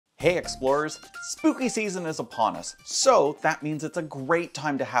Hey explorers, spooky season is upon us, so that means it's a great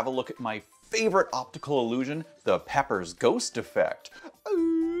time to have a look at my favorite optical illusion, the Pepper's Ghost effect.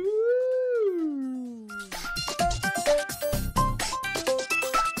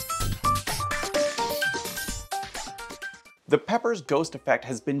 The Pepper's Ghost effect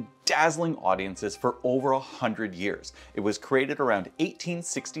has been dazzling audiences for over 100 years. It was created around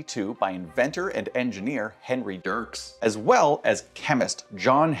 1862 by inventor and engineer Henry Dirks, as well as chemist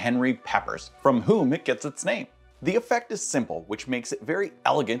John Henry Peppers, from whom it gets its name. The effect is simple, which makes it very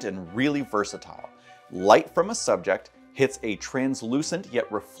elegant and really versatile. Light from a subject hits a translucent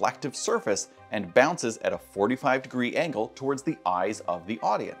yet reflective surface and bounces at a 45-degree angle towards the eyes of the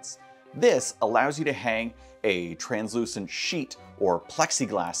audience. This allows you to hang a translucent sheet or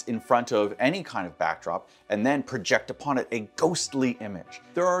plexiglass in front of any kind of backdrop and then project upon it a ghostly image.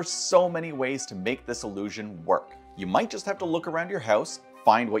 There are so many ways to make this illusion work. You might just have to look around your house,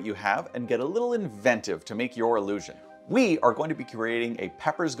 find what you have, and get a little inventive to make your illusion. We are going to be creating a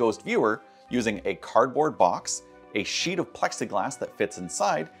Pepper's Ghost viewer using a cardboard box, a sheet of plexiglass that fits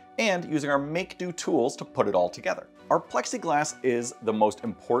inside, and using our make-do tools to put it all together. Our plexiglass is the most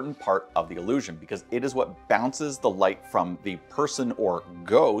important part of the illusion because it is what bounces the light from the person or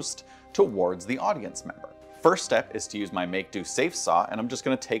ghost towards the audience member. First step is to use my make-do safe saw, and I'm just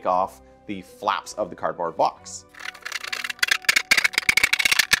going to take off the flaps of the cardboard box.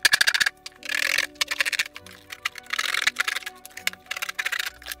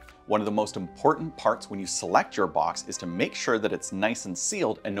 One of the most important parts when you select your box is to make sure that it's nice and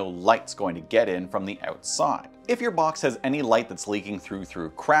sealed and no light's going to get in from the outside. If your box has any light that's leaking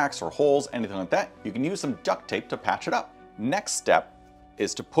through cracks or holes, anything like that, you can use some duct tape to patch it up. Next step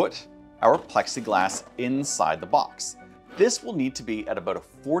is to put our plexiglass inside the box. This will need to be at about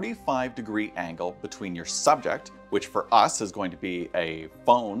a 45-degree angle between your subject, which for us is going to be a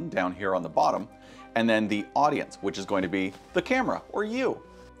phone down here on the bottom, and then the audience, which is going to be the camera or you.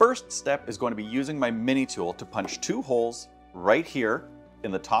 First step is going to be using my mini tool to punch 2 holes right here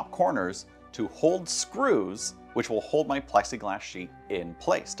in the top corners to hold screws, which will hold my plexiglass sheet in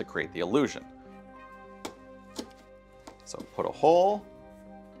place to create the illusion. So put a hole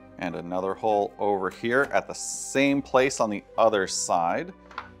and another hole over here at the same place on the other side.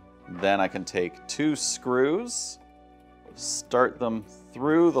 Then I can take 2 screws, start them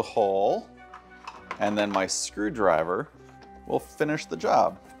through the hole, and then my screwdriver will finish the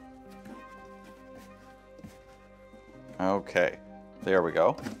job. Okay, there we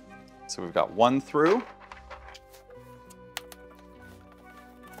go. So we've got 1 through.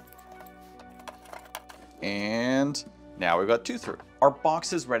 And now we've got 2 through. Our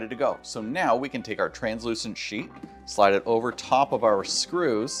box is ready to go. So now we can take our translucent sheet, slide it over top of our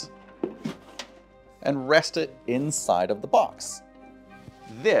screws, and rest it inside of the box.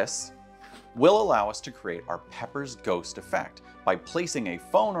 This will allow us to create our Pepper's Ghost effect by placing a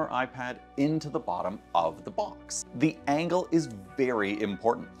phone or iPad into the bottom of the box. The angle is very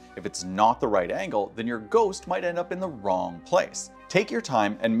important. If it's not the right angle, then your ghost might end up in the wrong place. Take your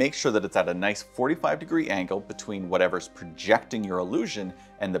time and make sure that it's at a nice 45-degree angle between whatever's projecting your illusion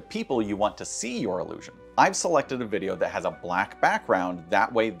and the people you want to see your illusion. I've selected a video that has a black background,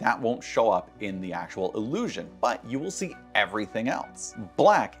 that way that won't show up in the actual illusion, but you will see everything else.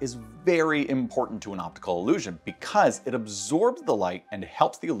 Black is very important to an optical illusion because it absorbs the light and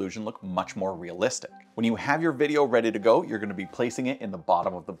helps the illusion look much more realistic. When you have your video ready to go, you're going to be placing it in the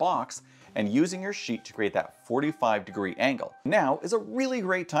bottom of the box and using your sheet to create that 45-degree angle. Now is a really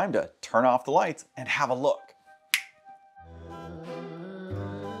great time to turn off the lights and have a look.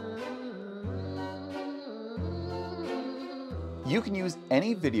 You can use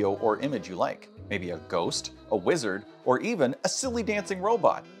any video or image you like, maybe a ghost, a wizard, or even a silly dancing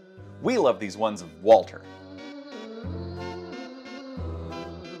robot. We love these ones of Walter.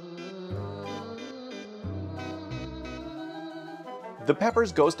 The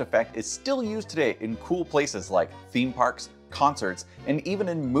Pepper's Ghost effect is still used today in cool places like theme parks, concerts, and even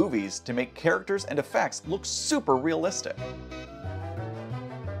in movies to make characters and effects look super realistic.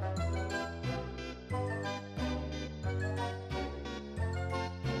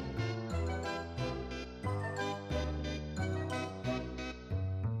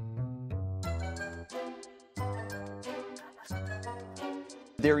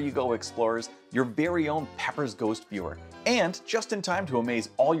 There you go, explorers, your very own Pepper's Ghost viewer. And just in time to amaze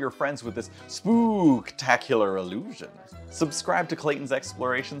all your friends with this spooktacular illusion. Subscribe to Clayton's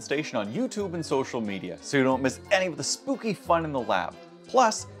Exploration Station on YouTube and social media so you don't miss any of the spooky fun in the lab.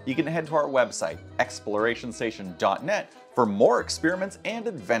 Plus, you can head to our website, explorationstation.net, for more experiments and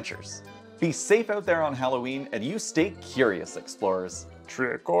adventures. Be safe out there on Halloween, and you stay curious, explorers.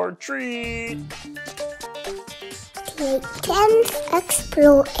 Trick or treat! Clayton's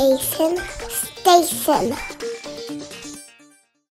Exploration Station.